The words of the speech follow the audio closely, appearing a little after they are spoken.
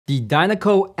The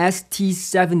Dynaco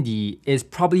ST70 is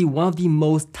probably one of the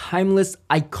most timeless,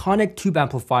 iconic tube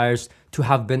amplifiers to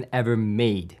have been ever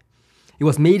made. It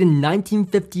was made in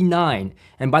 1959,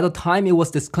 and by the time it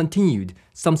was discontinued,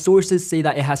 some sources say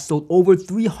that it has sold over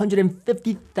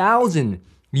 350,000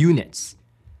 units.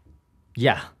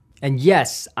 Yeah, and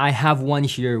yes, I have one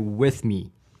here with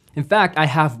me. In fact, I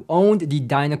have owned the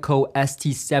Dynaco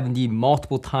ST70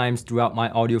 multiple times throughout my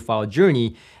audiophile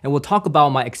journey, and we'll talk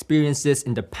about my experiences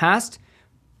in the past,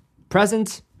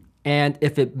 present, and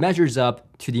if it measures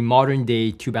up to the modern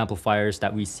day tube amplifiers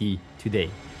that we see today.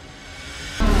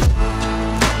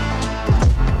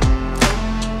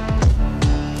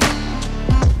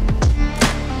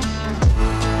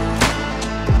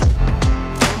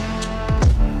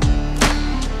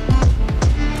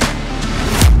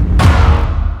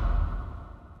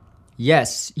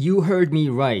 Yes, you heard me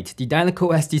right. The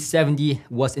Dynaco ST70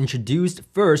 was introduced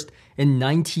first in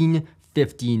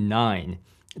 1959.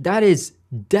 That is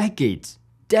decades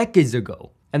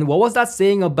ago. And what was that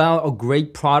saying about a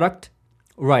great product?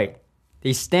 Right,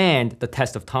 they stand the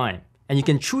test of time. And you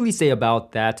can truly say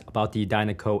about that about the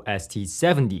Dynaco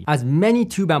ST70, as many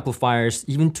tube amplifiers,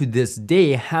 even to this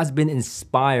day, has been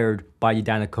inspired by the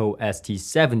Dynaco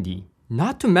ST70.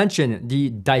 Not to mention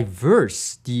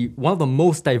one of the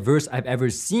most diverse I've ever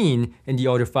seen in the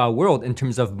audiophile world in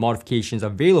terms of modifications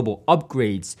available,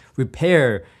 upgrades,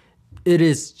 repair. It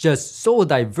is just so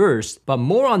diverse, but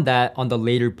more on that on the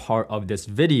later part of this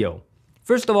video.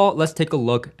 First of all, let's take a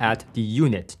look at the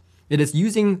unit. It is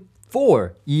using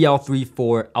 4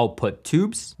 EL34 output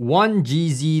tubes, 1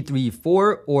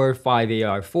 GZ34 or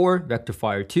 5AR4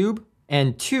 rectifier tube,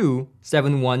 and 2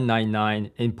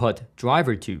 7199 input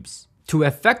driver tubes to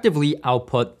effectively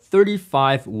output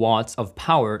 35 watts of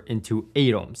power into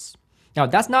 8 ohms. Now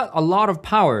that's not a lot of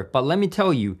power, but let me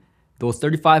tell you, those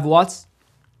 35 watts,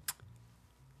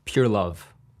 pure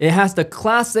love. It has the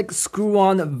classic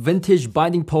screw-on vintage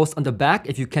binding post on the back,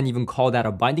 if you can even call that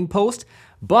a binding post,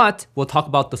 but we'll talk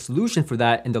about the solution for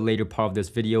that in the later part of this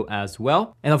video as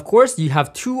well. And of course, you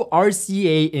have 2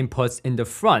 RCA inputs in the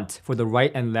front for the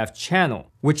right and left channel,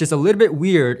 which is a little bit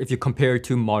weird if you compare it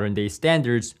to modern day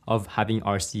standards of having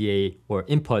RCA or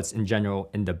inputs in general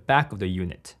in the back of the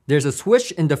unit. There's a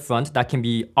switch in the front that can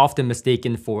be often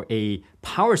mistaken for a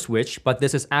power switch, but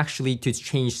this is actually to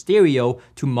change stereo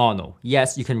to mono.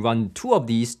 Yes, you can run 2 of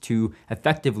these to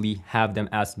effectively have them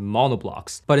as mono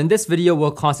blocks. But in this video,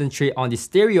 we'll concentrate on the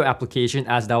stereo application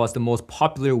as that was the most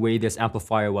popular way this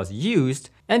amplifier was used,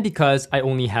 and because I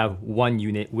only have one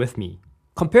unit with me.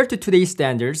 Compared to today's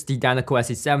standards, the Dynaco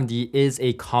ST70 is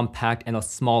a compact and a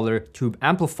smaller tube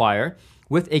amplifier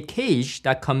with a cage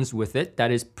that comes with it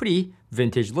that is pretty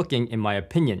vintage looking in my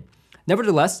opinion.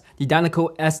 Nevertheless, the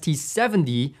Dynaco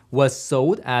ST70 was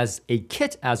sold as a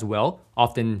kit as well,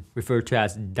 often referred to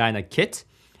as Dynakit.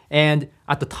 And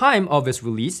at the time of its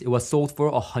release, it was sold for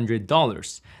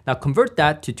 $100. Now convert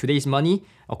that to today's money,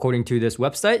 according to this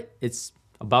website, it's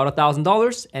about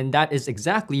 $1,000, and that is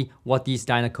exactly what these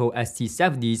Dynaco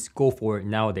ST70s go for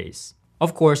nowadays.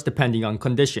 Of course, depending on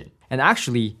condition. And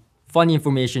actually, funny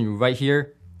information right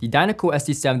here, the Dynaco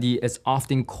ST70 is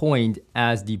often coined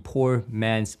as the poor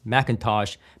man's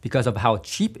Macintosh because of how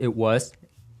cheap it was,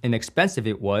 inexpensive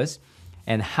it was,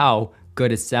 and how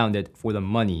good it sounded for the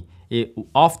money. It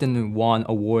often won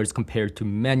awards compared to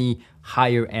many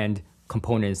higher end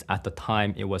components at the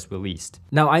time it was released.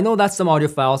 Now I know that some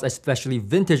audiophiles, especially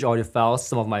vintage audiophiles,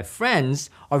 some of my friends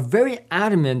are very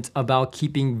adamant about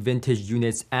keeping vintage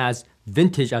units as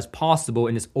vintage as possible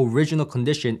in its original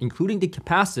condition, including the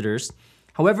capacitors.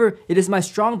 However, it is my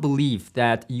strong belief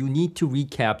that you need to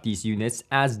recap these units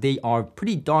as they are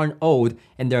pretty darn old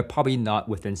and they're probably not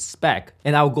within spec.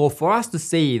 And I'll go for us to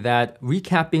say that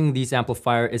recapping these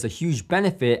amplifiers is a huge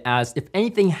benefit, as if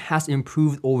anything has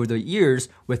improved over the years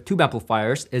with tube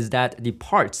amplifiers is that the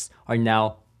parts are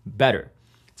now better.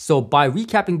 So by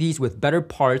recapping these with better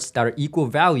parts that are equal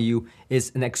value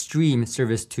is an extreme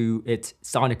service to it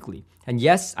sonically. And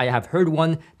yes, I have heard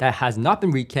one that has not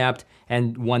been recapped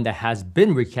and one that has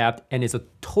been recapped and is a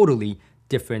totally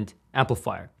different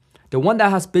amplifier. The one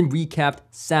that has been recapped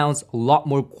sounds a lot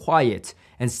more quiet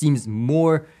and seems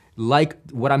more like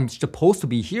what I'm supposed to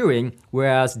be hearing,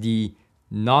 whereas the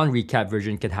non-recap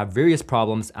version can have various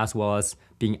problems as well as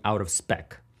being out of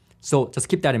spec. So just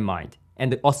keep that in mind.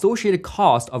 And the associated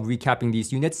cost of recapping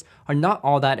these units are not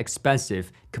all that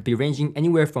expensive, could be ranging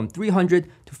anywhere from $300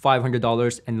 to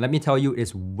 $500, and let me tell you,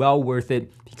 it's well worth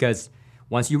it because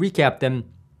once you recap them,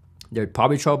 they're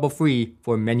probably trouble-free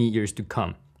for many years to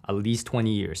come, at least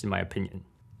 20 years in my opinion.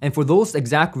 And for those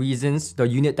exact reasons, the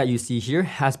unit that you see here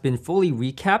has been fully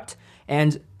recapped,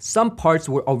 And some parts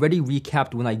were already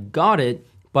recapped when I got it,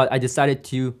 but I decided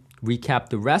to recap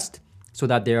the rest so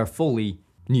that they are fully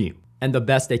new and the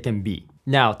best they can be.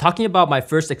 Now, talking about my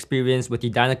first experience with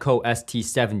the Dynaco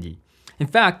ST70. In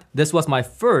fact, this was my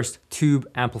first tube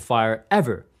amplifier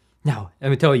ever. Now, let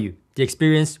me tell you, the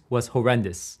experience was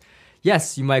horrendous.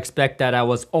 Yes, you might expect that I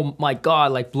was, oh my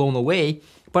god, like blown away,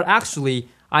 but actually,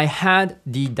 I had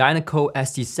the Dynaco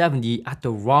ST70 at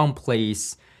the wrong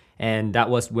place, and that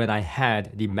was when I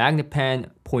had the Magnepan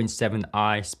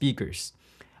 0.7i speakers.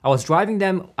 I was driving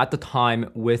them at the time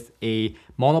with a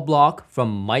monoblock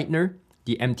from Meitner,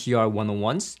 the MTR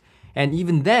 101s, and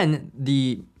even then,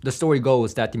 the story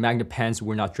goes that the Magnepans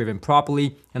were not driven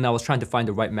properly, and I was trying to find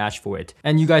the right match for it.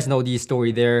 And you guys know the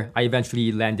story there. I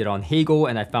eventually landed on Hagel,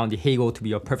 and I found the Hagel to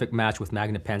be a perfect match with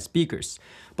Magnepan speakers.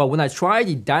 But when I tried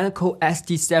the Dynaco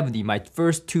ST70, my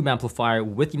first tube amplifier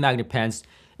with the Magnepans,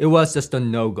 it was just a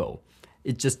no-go.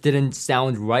 It just didn't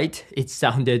sound right. It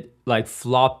sounded like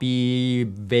floppy,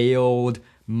 veiled,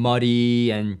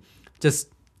 muddy, and just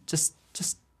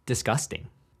disgusting.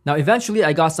 Now, eventually,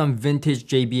 I got some vintage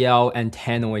JBL and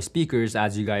Tannoys speakers,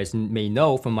 as you guys may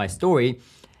know from my story,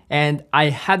 and I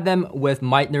had them with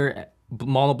Meitner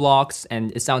monoblocks,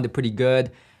 and it sounded pretty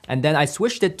good. And then I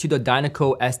switched it to the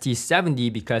Dynaco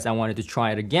ST70 because I wanted to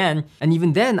try it again, and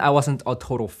even then, I wasn't a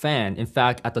total fan. In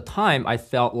fact, at the time, I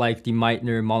felt like the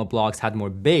Meitner monoblocks had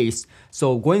more bass,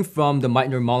 so going from the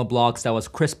Meitner monoblocks that was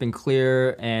crisp and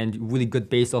clear and really good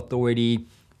bass authority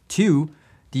to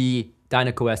the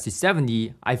Dynaco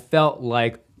ST70, I felt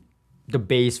like the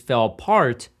bass fell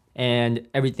apart and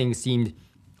everything seemed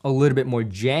a little bit more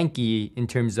janky in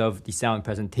terms of the sound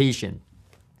presentation.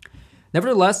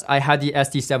 Nevertheless, I had the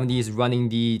ST70s running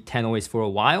the Tannoys for a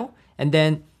while, and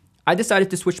then I decided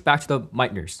to switch back to the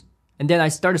Meitners. And then I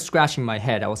started scratching my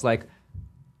head. I was like,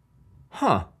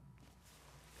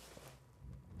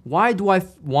 why do I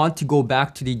want to go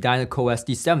back to the Dynaco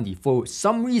ST70? For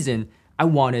some reason, I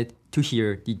wanted to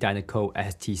hear the Dynaco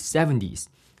ST70s.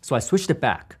 So I switched it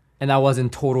back, and I was in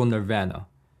total nirvana.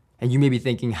 And you may be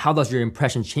thinking, how does your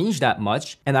impression change that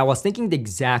much? And I was thinking the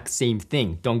exact same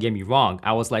thing, don't get me wrong.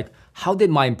 I was like, how did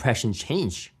my impression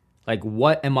change? Like,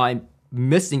 what am I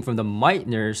missing from the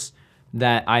Meitners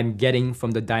that I'm getting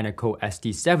from the Dynaco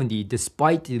ST70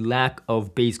 despite the lack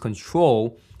of bass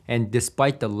control and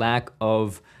despite the lack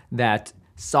of that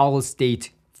solid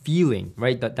state feeling,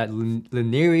 right? That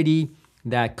linearity,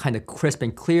 that kind of crisp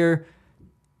and clear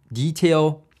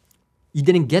detail. You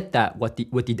didn't get that with the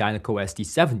Dynaco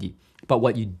ST70. But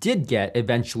what you did get,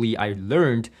 eventually I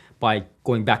learned by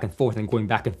going back and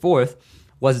forth,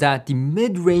 was that the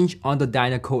mid-range on the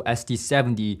Dynaco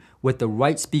ST70 with the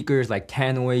right speakers like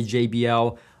Tannoy,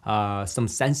 JBL, some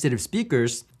sensitive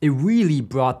speakers, it really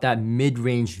brought that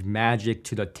mid-range magic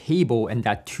to the table, and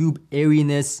that tube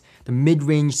airiness. The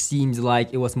mid-range seemed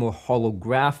like it was more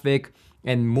holographic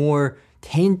and more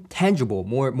tangible,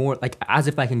 more like as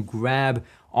if I can grab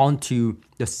onto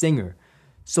the singer.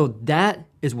 So that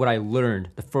is what I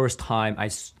learned the first time I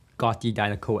got the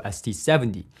Dynaco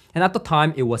ST70. And at the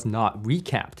time, it was not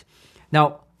recapped.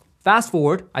 Now, fast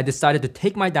forward, I decided to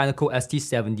take my Dynaco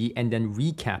ST70 and then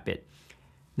recap it.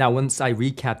 Now, once I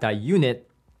recapped that unit,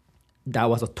 that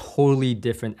was a totally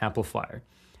different amplifier.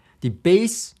 The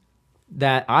bass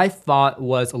that I thought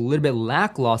was a little bit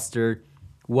lackluster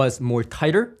was more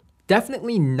tighter.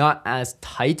 Definitely not as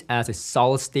tight as a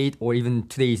solid state or even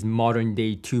today's modern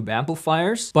day tube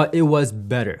amplifiers, but it was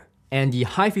better. And the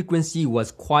high frequency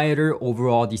was quieter.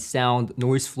 Overall, the sound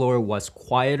noise floor was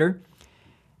quieter.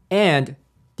 And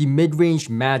the mid-range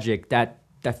magic, that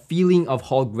feeling of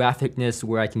holographicness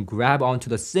where I can grab onto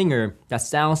the singer, that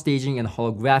sound staging and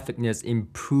holographicness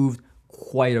improved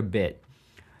quite a bit.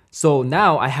 So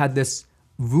now I had this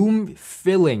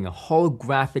room-filling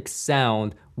holographic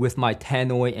sound with my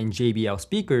Tannoy and JBL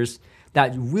speakers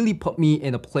that really put me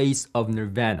in a place of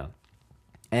nirvana.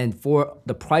 And for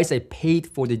the price I paid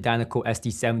for the Dynaco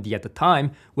ST70 at the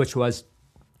time, which was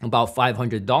about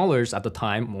 $500 at the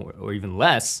time, or even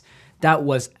less, that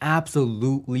was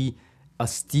absolutely a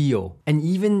steal. And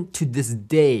even to this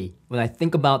day, when I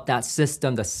think about that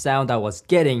system, the sound I was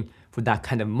getting for that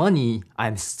kind of money,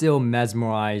 I'm still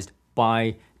mesmerized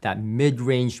by that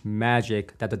mid-range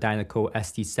magic that the Dynaco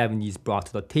ST70s brought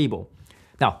to the table.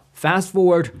 Now, fast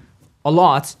forward a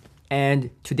lot, and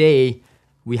today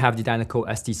we have the Dynaco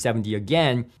ST70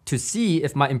 again to see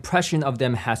if my impression of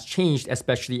them has changed,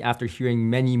 especially after hearing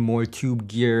many more tube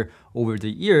gear over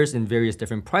the years in various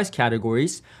different price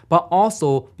categories, but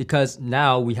also because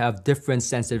now we have different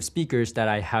sensitive speakers that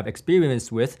I have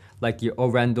experience with, like the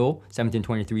Orendo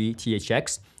 1723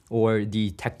 THX or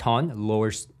the Tecton,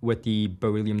 lowers with the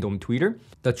beryllium dome tweeter,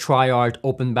 the Triart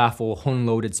open baffle horn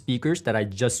loaded speakers that I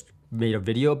just made a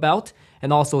video about,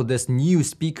 and also this new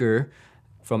speaker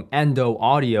from Endo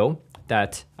Audio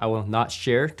that I will not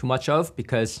share too much of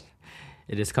because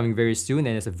it is coming very soon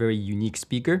and it's a very unique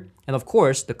speaker. And of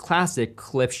course, the classic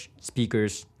Klipsch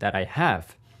speakers that I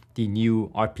have, the new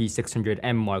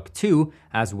RP600M Mark II,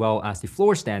 as well as the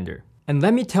floor stander. And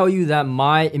let me tell you that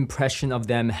my impression of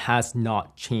them has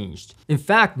not changed. In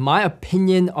fact, my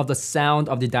opinion of the sound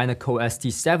of the Dynaco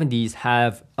ST70s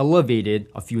have elevated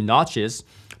a few notches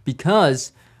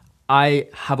because I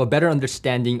have a better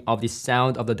understanding of the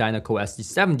sound of the Dynaco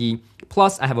ST70,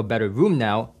 plus I have a better room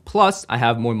now, plus I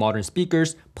have more modern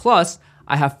speakers, plus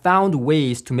I have found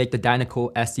ways to make the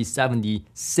Dynaco ST70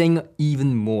 sing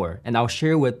even more, and I'll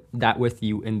share that with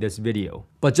you in this video.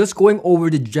 But just going over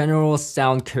the general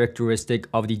sound characteristic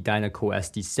of the Dynaco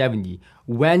ST70,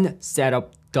 when set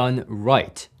up done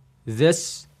right,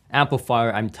 this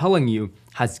amplifier, I'm telling you,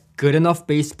 has good enough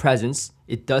bass presence.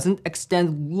 It doesn't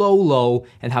extend low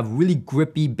and have really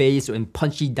grippy bass and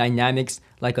punchy dynamics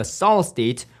like a solid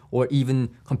state, or even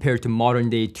compared to modern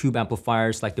day tube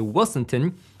amplifiers like the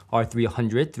Wilsonton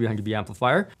R300 300B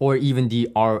amplifier, or even the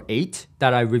R8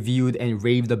 that I reviewed and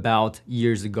raved about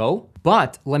years ago.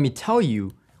 But let me tell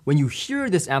you, when you hear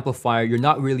this amplifier, you're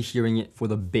not really hearing it for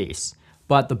the bass.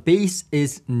 But the bass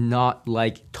is not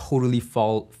like totally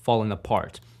fallen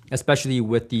apart, especially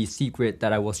with the secret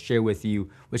that I will share with you,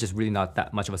 which is really not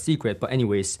that much of a secret. But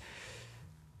anyways,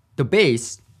 the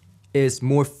bass is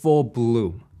more full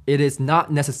bloom. It is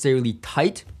not necessarily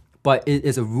tight, but it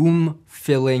is a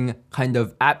room-filling kind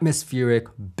of atmospheric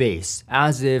bass,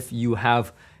 as if you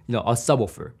have, a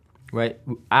subwoofer, right?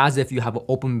 As if you have an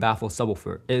open baffle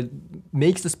subwoofer. It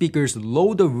makes the speakers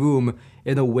load the room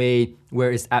in a way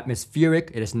where it's atmospheric.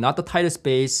 It is not the tightest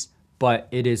bass, but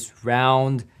it is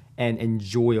round and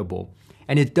enjoyable.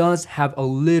 And it does have a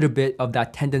little bit of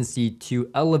that tendency to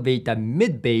elevate that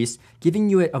mid bass, giving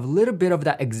you a little bit of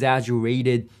that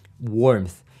exaggerated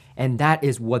warmth. And that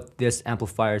is what this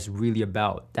amplifier is really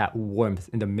about, that warmth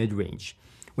in the mid-range.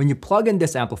 When you plug in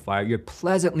this amplifier, you're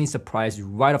pleasantly surprised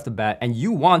right off the bat, and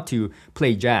you want to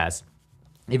play jazz.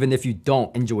 Even if you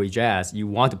don't enjoy jazz, you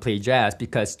want to play jazz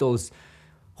because those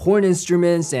horn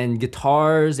instruments and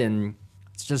guitars and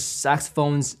just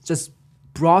saxophones just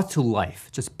brought to life,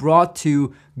 just brought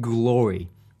to glory.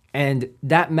 And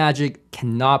that magic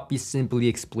cannot be simply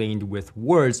explained with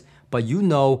words, but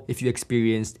if you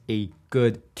experienced a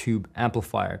good tube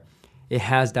amplifier. It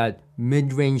has that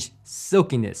mid-range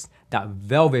silkiness, that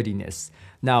velvetiness.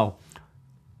 Now,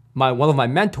 one of my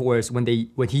mentors, when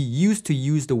he used to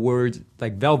use the word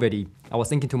like velvety, I was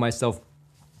thinking to myself,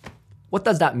 what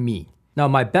does that mean? Now,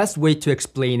 my best way to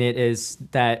explain it is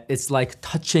that it's like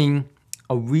touching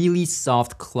a really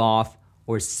soft cloth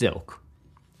or silk,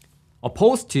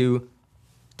 opposed to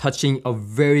touching a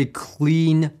very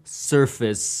clean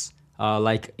surface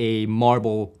like a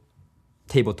marble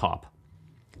tabletop.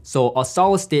 So a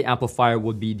solid state amplifier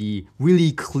would be the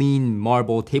really clean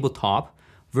marble tabletop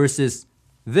versus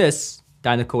this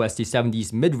Dynaco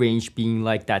ST70's mid-range being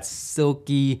like that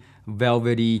silky,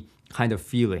 velvety kind of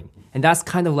feeling. And that's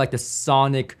kind of like the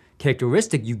sonic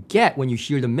characteristic you get when you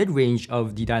hear the mid-range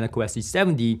of the Dynaco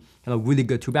ST70 and a really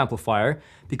good tube amplifier,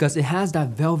 because it has that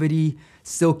velvety,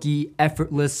 silky,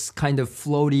 effortless kind of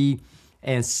floaty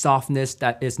and softness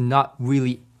that is not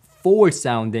really forward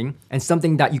sounding, and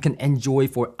something that you can enjoy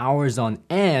for hours on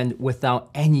end without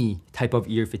any type of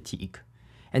ear fatigue.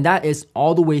 And that is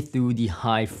all the way through the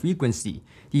high frequency.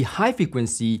 The high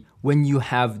frequency, when you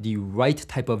have the right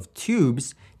type of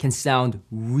tubes, can sound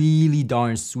really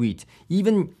darn sweet,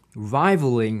 even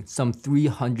rivaling some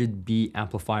 300B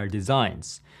amplifier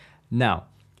designs. Now,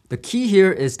 the key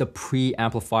here is the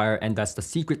pre-amplifier, and that's the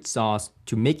secret sauce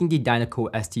to making the Dynaco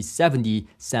ST70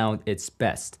 sound its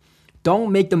best.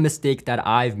 Don't make the mistake that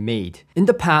I've made. In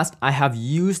the past, I have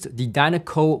used the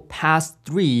Dynaco Pass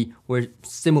 3 or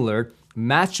similar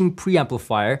matching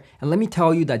preamplifier, and let me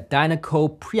tell you that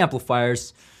Dynaco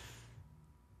preamplifiers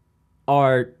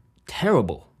are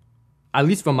terrible, at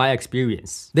least from my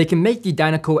experience. They can make the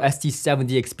Dynaco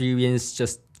ST70 experience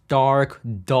just dark,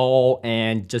 dull,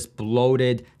 and just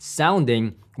bloated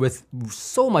sounding with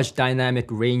so much dynamic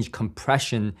range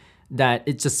compression that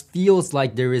it just feels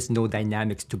like there is no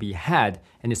dynamics to be had,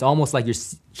 and it's almost like you're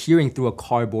hearing through a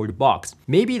cardboard box.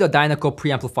 Maybe the Dynaco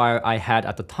preamplifier I had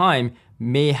at the time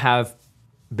may have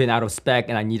been out of spec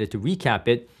and I needed to recap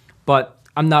it, but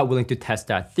I'm not willing to test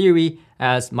that theory,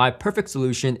 as my perfect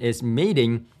solution is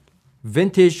mating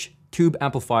vintage tube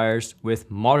amplifiers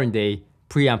with modern day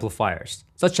preamplifiers,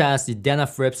 such as the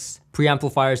Dynaco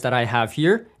preamplifiers that I have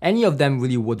here. Any of them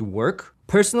really would work.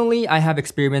 Personally, I have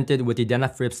experimented with the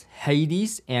Dynaco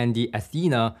Hades and the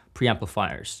Athena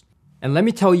preamplifiers. And let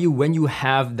me tell you, when you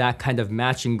have that kind of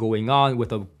matching going on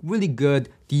with a really good,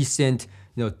 decent,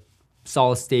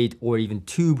 solid state or even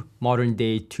tube, modern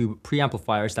day tube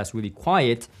preamplifiers that's really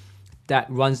quiet, that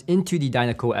runs into the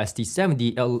Dynaco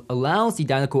ST70, it allows the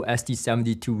Dynaco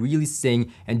ST70 to really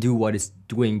sing and do what it's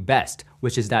doing best,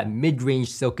 which is that mid-range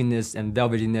silkiness and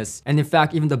velvetiness. And in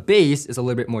fact, even the bass is a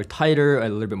little bit more tighter, a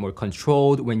little bit more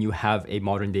controlled when you have a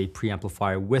modern day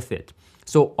preamplifier with it.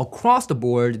 So across the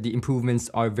board, the improvements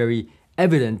are very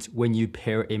evident when you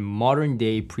pair a modern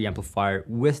day preamplifier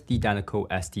with the Dynaco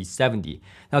ST70.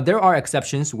 Now, there are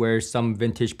exceptions where some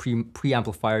vintage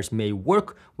preamplifiers may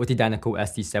work with the Dynaco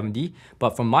ST70,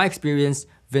 but from my experience,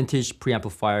 vintage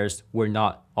preamplifiers were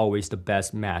not always the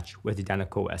best match with the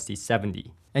Dynaco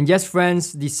ST70. And yes,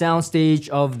 friends, the soundstage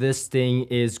of this thing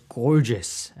is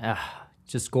gorgeous.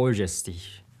 Just gorgeous.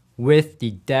 With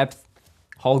the depth,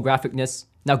 holographicness.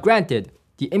 Now, granted,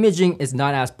 the imaging is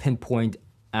not as pinpoint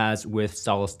as with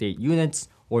solid state units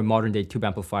or modern day tube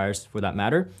amplifiers for that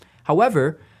matter.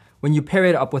 However, when you pair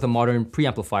it up with a modern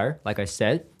preamplifier, like I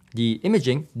said, the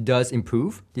imaging does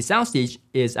improve. The soundstage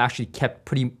is actually kept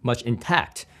pretty much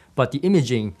intact, but the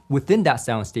imaging within that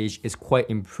soundstage is quite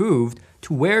improved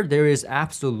to where there is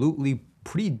absolutely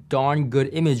pretty darn good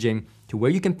imaging to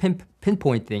where you can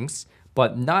pinpoint things,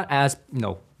 but not as,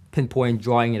 pinpoint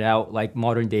drawing it out like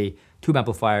modern day tube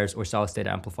amplifiers or solid state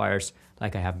amplifiers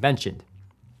like I have mentioned.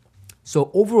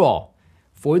 So overall,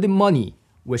 for the money,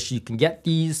 which you can get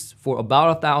these for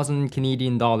about 1,000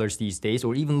 Canadian dollars these days,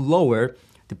 or even lower,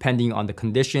 depending on the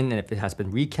condition and if it has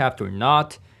been recapped or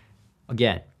not.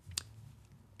 Again,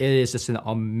 it is just an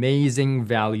amazing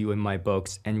value in my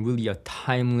books and really a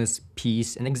timeless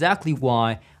piece, and exactly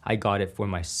why I got it for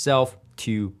myself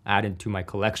to add into my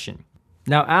collection.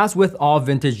 Now, as with all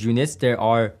vintage units, there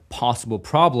are possible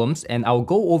problems, and I'll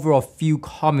go over a few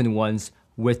common ones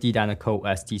with the Dynaco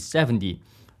ST70.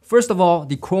 First of all,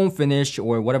 the chrome finish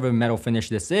or whatever metal finish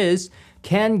this is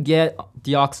can get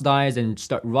deoxidized and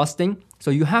start rusting. So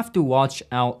you have to watch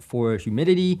out for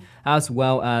humidity as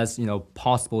well as,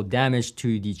 possible damage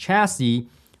to the chassis,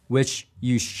 which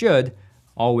you should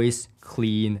always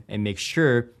clean and make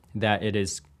sure that it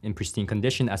is in pristine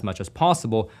condition as much as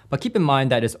possible. But keep in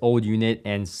mind that it's old unit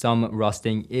and some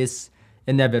rusting is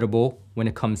inevitable when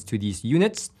it comes to these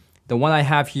units. The one I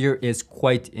have here is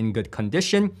quite in good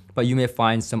condition, but you may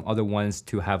find some other ones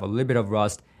to have a little bit of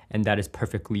rust, and that is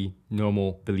perfectly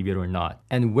normal, believe it or not.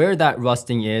 And where that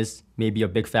rusting is may be a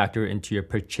big factor into your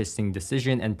purchasing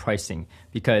decision and pricing,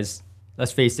 because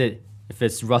let's face it, if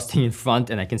it's rusting in front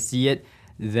and I can see it,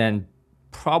 then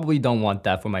probably don't want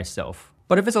that for myself.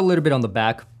 But if it's a little bit on the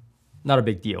back, not a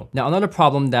big deal. Now, another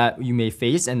problem that you may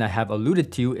face, and I have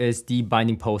alluded to, is the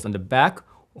binding post on the back.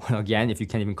 Again, if you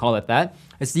can't even call it that,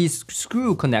 it's these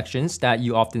screw connections that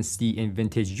you often see in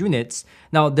vintage units.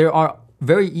 Now, there are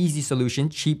very easy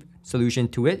cheap solution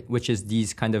to it, which is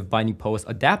these kind of binding post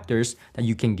adapters that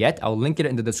you can get. I'll link it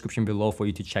in the description below for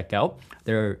you to check out.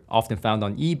 They're often found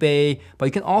on eBay, but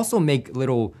you can also make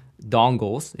little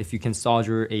dongles if you can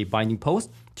solder a binding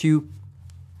post to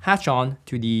hatch on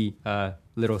to the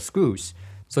little screws.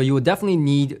 So you will definitely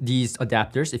need these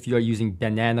adapters if you are using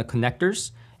banana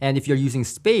connectors. And if you're using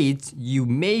spades, you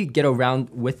may get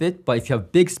around with it, but if you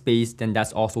have big spades, then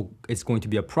it's going to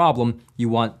be a problem. You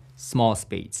want small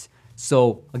spades.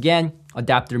 So again,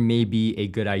 adapter may be a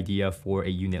good idea for a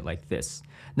unit like this.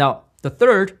 Now, the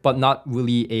third, but not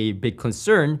really a big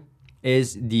concern,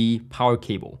 is the power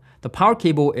cable. The power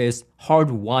cable is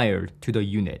hardwired to the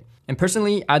unit. And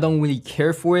personally, I don't really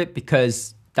care for it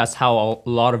because that's how a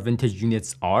lot of vintage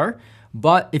units are.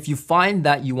 But if you find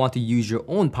that you want to use your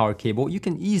own power cable, you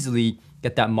can easily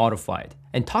get that modified.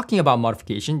 And talking about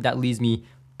modification, that leads me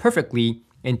perfectly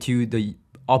into the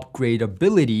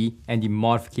upgradability and the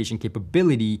modification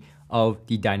capability of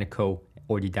the Dynaco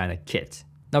or the Dynakit.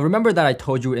 Now, remember that I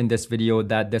told you in this video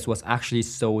that this was actually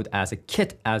sold as a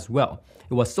kit as well.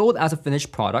 It was sold as a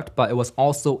finished product, but it was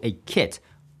also a kit,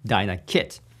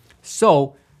 Dynakit.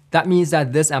 So that means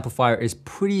that this amplifier is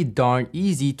pretty darn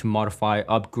easy to modify,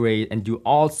 upgrade, and do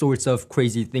all sorts of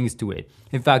crazy things to it.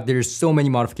 In fact, there's so many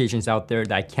modifications out there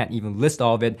that I can't even list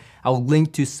all of it. I'll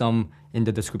link to some in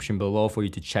the description below for you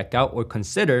to check out or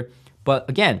consider. But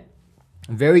again,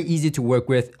 very easy to work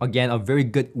with. Again, a very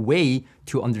good way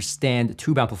to understand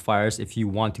tube amplifiers if you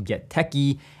want to get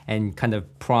techie and kind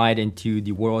of pry into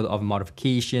the world of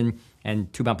modification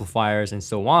and tube amplifiers and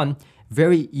so on.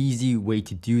 Very easy way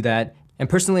to do that. And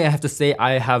personally, I have to say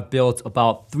I have built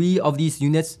about 3 of these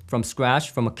units from scratch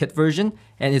from a kit version,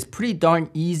 and it's pretty darn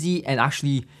easy, and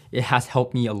actually it has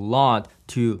helped me a lot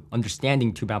to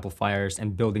understanding tube amplifiers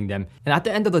and building them. And at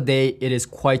the end of the day, it is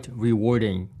quite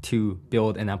rewarding to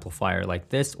build an amplifier like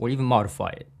this or even modify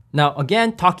it. Now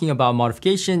again, talking about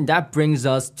modification, that brings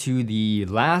us to the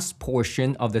last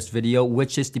portion of this video,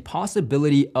 which is the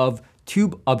possibility of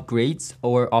tube upgrades,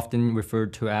 or often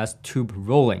referred to as tube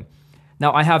rolling.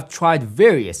 Now I have tried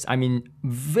various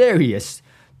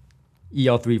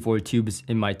EL34 tubes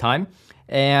in my time,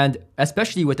 and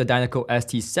especially with the Dynaco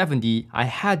ST70, I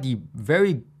had the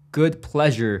very good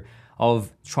pleasure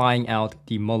of trying out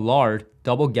the Millard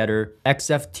double getter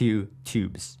XF2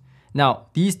 tubes. Now,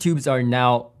 these tubes are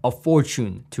now a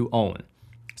fortune to own.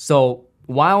 So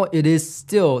while it is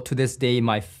still to this day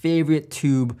my favorite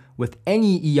tube with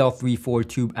any EL34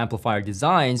 tube amplifier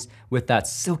designs with that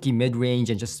silky mid-range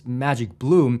and just magic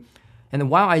bloom, and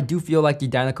while I do feel like the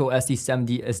Dynaco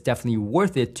ST70 is definitely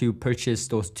worth it to purchase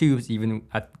those tubes even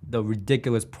at the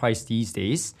ridiculous price these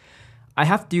days, I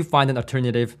have to find an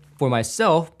alternative for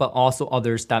myself, but also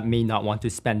others that may not want to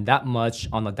spend that much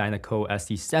on a Dynaco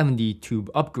ST70 tube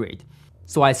upgrade.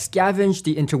 So I scavenged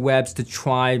the interwebs to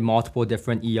try multiple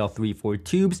different EL34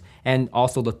 tubes and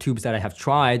also the tubes that I have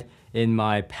tried in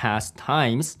my past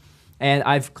times. And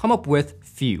I've come up with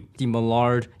few. The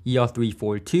Millard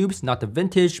EL34 tubes, not the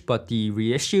vintage, but the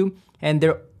reissue, and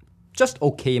they're just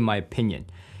okay in my opinion.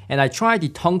 And I tried the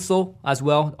Tungsel as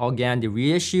well, again the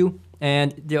reissue,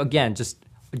 and they're again just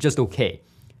okay.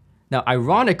 Now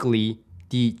ironically,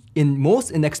 the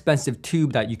most inexpensive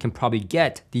tube that you can probably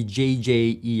get, the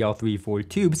JJ EL34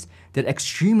 tubes, did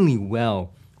extremely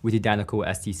well with the Dynaco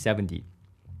ST70.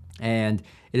 And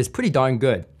it is pretty darn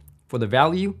good. For the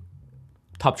value,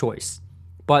 top choice.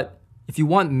 But if you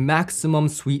want maximum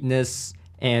sweetness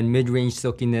and mid-range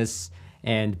silkiness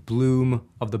and bloom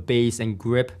of the bass and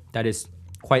grip that is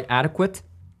quite adequate,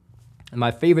 and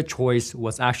my favorite choice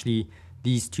was actually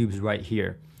these tubes right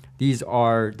here. These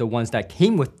are the ones that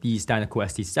came with these Dynaco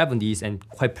ST70s, and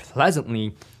quite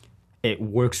pleasantly, it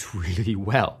works really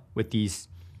well with these.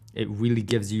 It really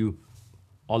gives you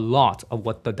a lot of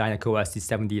what the Dynaco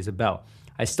ST70 is about.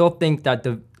 I still think that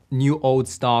the new old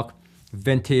stock,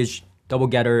 vintage, double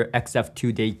getter,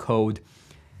 XF2 date code,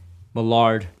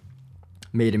 Millard,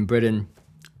 made in Britain,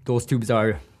 those tubes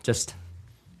are just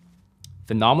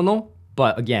phenomenal,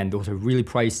 but again, those are really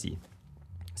pricey.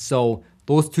 So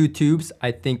those 2 tubes,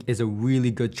 I think, is a really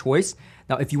good choice.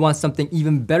 Now, if you want something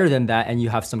even better than that and you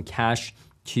have some cash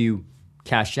to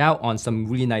cash out on some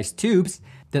really nice tubes,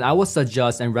 then I would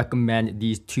suggest and recommend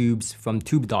these tubes from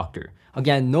Tube Doctor.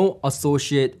 Again, no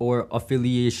associate or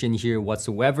affiliation here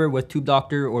whatsoever with Tube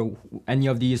Doctor or any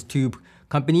of these tube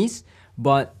companies,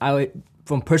 but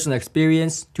from personal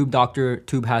experience, Tube Doctor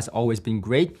tube has always been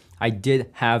great. I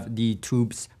did have the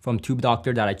tubes from Tube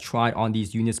Doctor that I tried on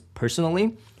these units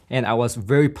personally, and I was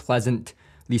very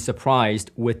pleasantly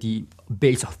surprised with the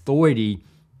bass authority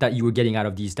that you were getting out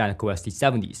of these Dynaco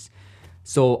ST70s.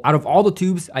 So out of all the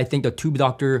tubes, I think the Tube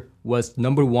Doctor was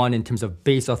 #1 in terms of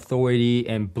bass authority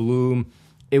and bloom.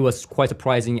 It was quite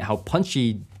surprising how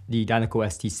punchy the Dynaco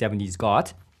ST70s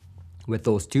got with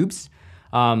those tubes,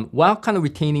 while kind of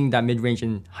retaining that mid-range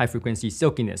and high-frequency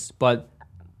silkiness. But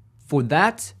for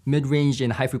that mid-range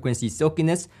and high-frequency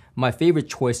silkiness, my favorite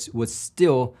choice would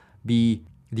still be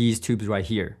these tubes right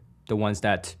here, the ones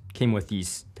that came with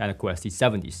these Dynaco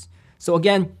ST70s. So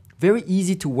again, very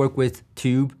easy to work with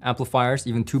tube amplifiers,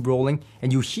 even tube rolling,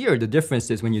 and you hear the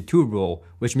differences when you tube roll,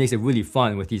 which makes it really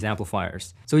fun with these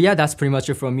amplifiers. So yeah, that's pretty much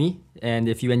it from me. And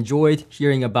if you enjoyed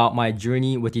hearing about my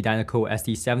journey with the Dynaco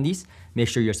ST70s, make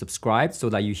sure you're subscribed so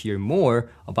that you hear more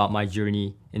about my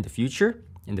journey in the future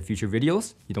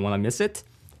videos. You don't want to miss it.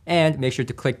 And make sure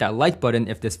to click that like button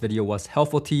if this video was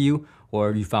helpful to you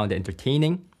or you found it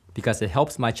entertaining, because it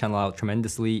helps my channel out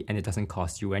tremendously and it doesn't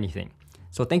cost you anything.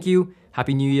 So thank you,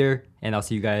 Happy New Year, and I'll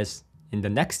see you guys in the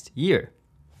next year.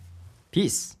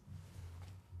 Peace.